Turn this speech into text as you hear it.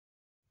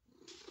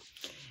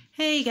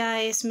Hey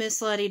guys,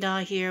 Miss Letty Daw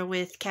here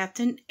with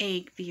Captain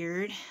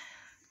Eggbeard,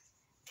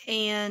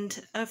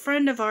 and a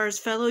friend of ours,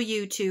 fellow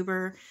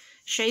YouTuber,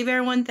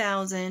 Shabear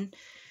 1000,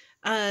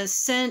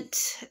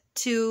 sent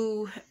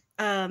to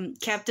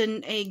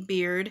Captain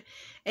Eggbeard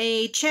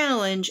a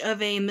challenge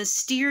of a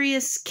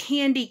mysterious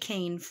candy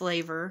cane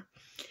flavor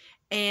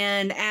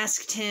and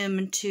asked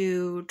him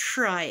to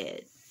try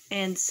it.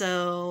 And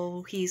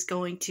so he's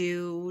going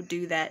to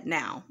do that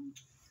now.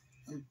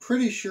 I'm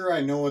pretty sure I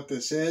know what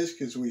this is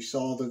because we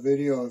saw the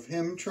video of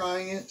him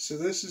trying it. So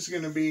this is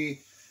going to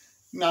be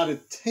not a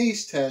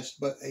taste test,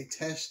 but a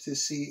test to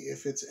see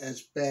if it's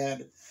as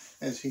bad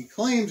as he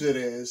claims it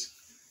is.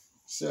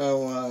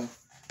 So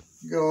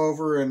go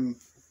over and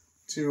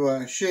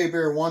to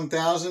Shabear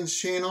 1000's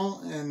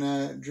channel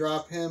and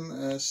drop him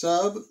a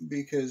sub,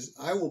 because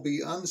I will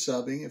be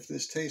unsubbing if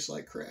this tastes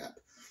like crap.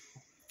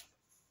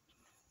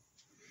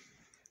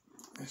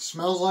 It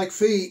smells like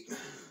feet.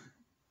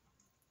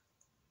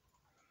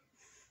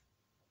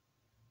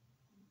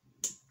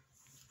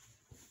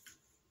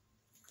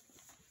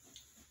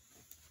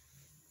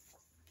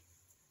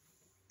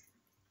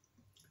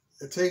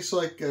 It tastes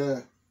like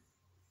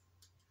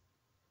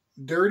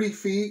dirty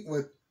feet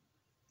with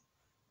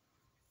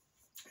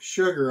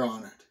sugar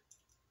on it.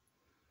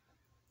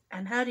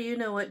 And how do you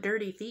know what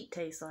dirty feet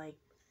taste like?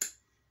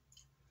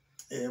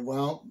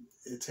 Well,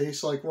 it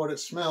tastes like what it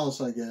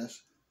smells, I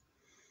guess.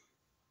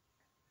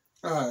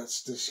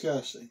 It's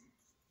disgusting.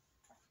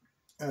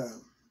 I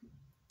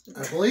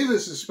believe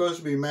this is supposed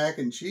to be mac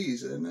and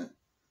cheese, isn't it?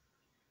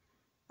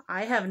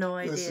 I have no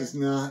idea. This is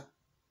not.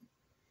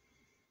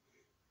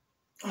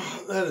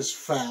 Oh, that is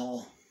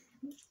foul.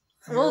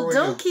 Well,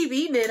 don't keep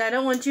eating it. I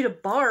don't want you to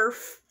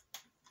barf.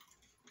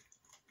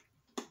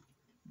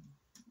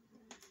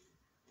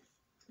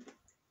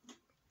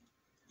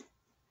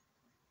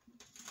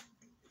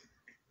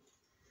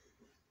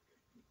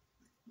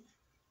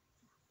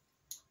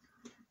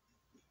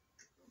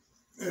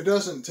 It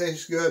doesn't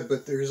taste good,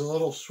 but there's a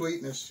little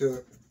sweetness to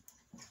it.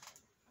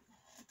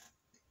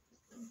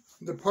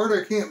 The part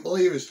I can't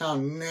believe is how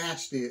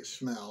nasty it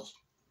smells.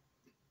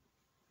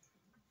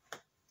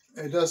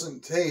 It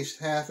doesn't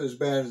taste half as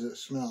bad as it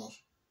smells.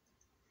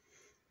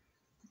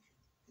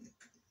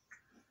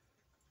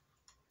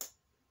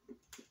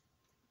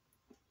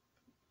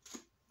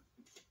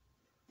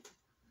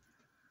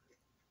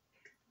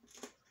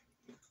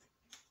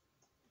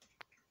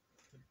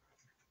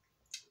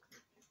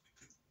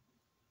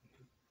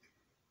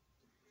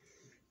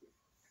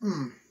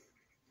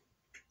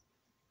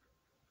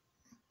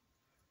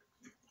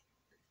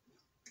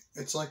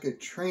 It's like a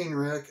train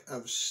wreck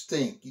of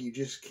stink. You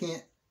just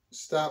can't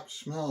stop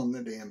smelling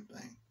the damn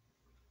thing.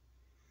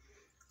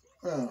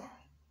 Oh.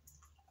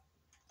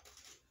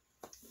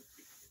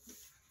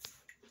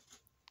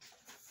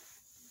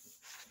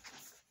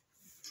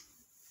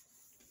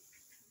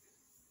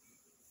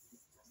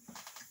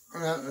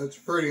 That's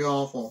pretty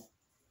awful.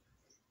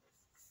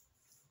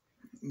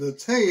 The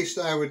taste,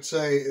 I would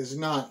say, is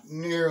not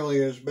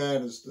nearly as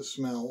bad as the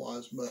smell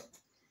was, but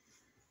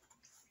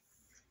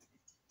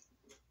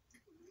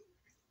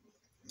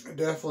I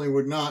definitely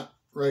would not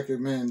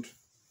recommend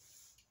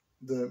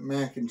the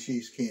mac and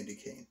cheese candy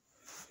cane.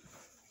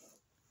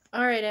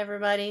 Alright,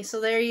 everybody, so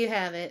there you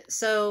have it.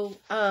 So,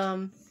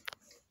 I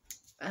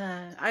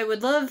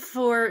would love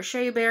for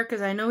Shabear,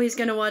 because I know he's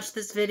going to watch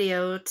this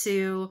video,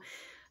 to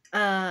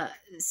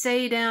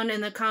say down in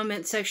the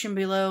comment section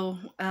below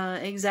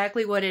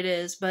exactly what it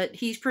is, but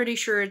he's pretty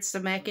sure it's the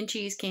mac and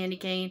cheese candy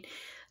cane.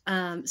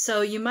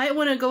 So you might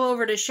want to go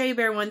over to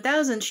Shabear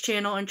 1000's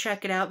channel and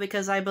check it out,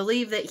 because I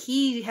believe that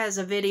he has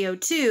a video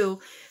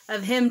too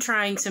of him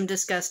trying some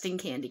disgusting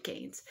candy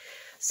canes.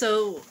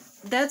 So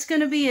that's going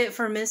to be it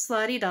for Miss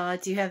Letty Daw.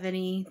 Do you have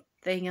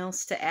anything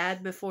else to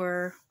add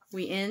before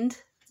we end?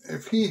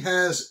 If he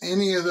has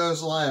any of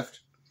those left,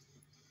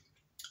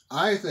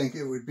 I think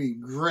it would be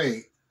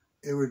great.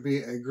 It would be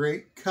a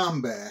great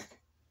comeback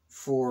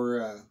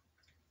for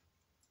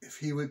if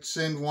he would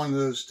send one of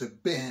those to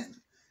Ben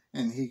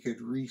and he could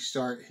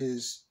restart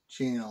his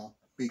channel,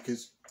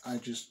 because I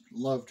just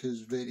loved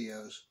his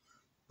videos.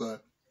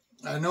 But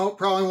I know it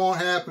probably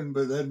won't happen,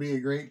 but that'd be a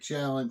great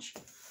challenge.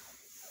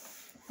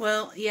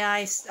 Well,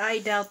 yeah, I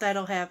doubt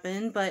that'll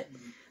happen, but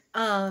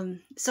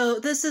so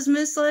this is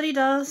Miss Letty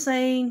Daw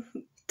saying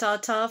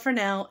ta-ta for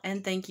now,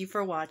 and thank you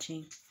for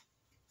watching.